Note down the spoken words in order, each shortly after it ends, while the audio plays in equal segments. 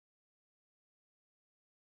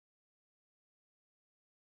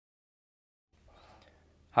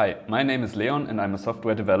Hi, my name is Leon and I'm a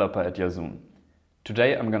software developer at yasoon.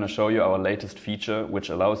 Today I'm going to show you our latest feature which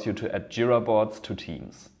allows you to add Jira boards to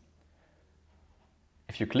Teams.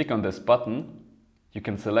 If you click on this button, you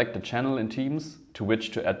can select a channel in Teams to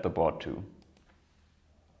which to add the board to.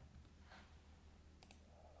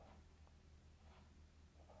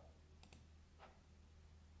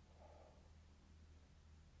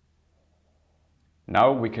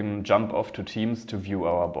 Now we can jump off to Teams to view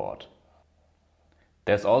our board.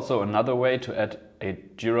 There's also another way to add a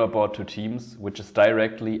Jira board to Teams, which is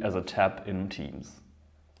directly as a tab in Teams.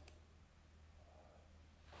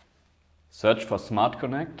 Search for Smart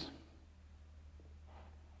Connect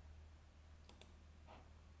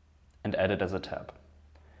and add it as a tab.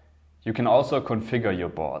 You can also configure your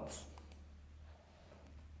boards.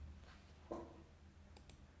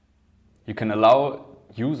 You can allow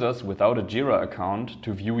users without a Jira account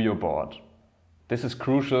to view your board. This is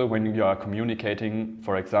crucial when you are communicating,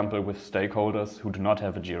 for example, with stakeholders who do not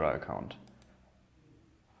have a Jira account.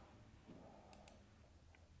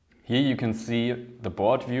 Here you can see the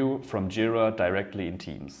board view from Jira directly in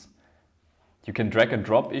Teams. You can drag and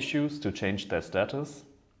drop issues to change their status.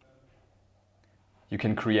 You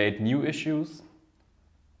can create new issues,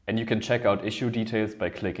 and you can check out issue details by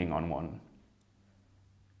clicking on one.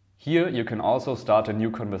 Here you can also start a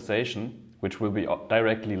new conversation, which will be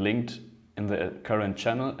directly linked in the current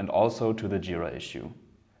channel and also to the Jira issue.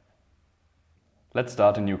 Let's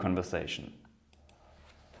start a new conversation.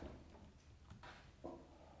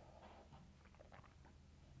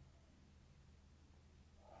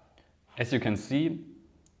 As you can see,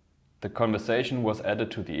 the conversation was added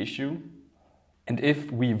to the issue. And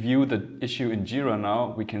if we view the issue in Jira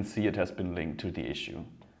now, we can see it has been linked to the issue.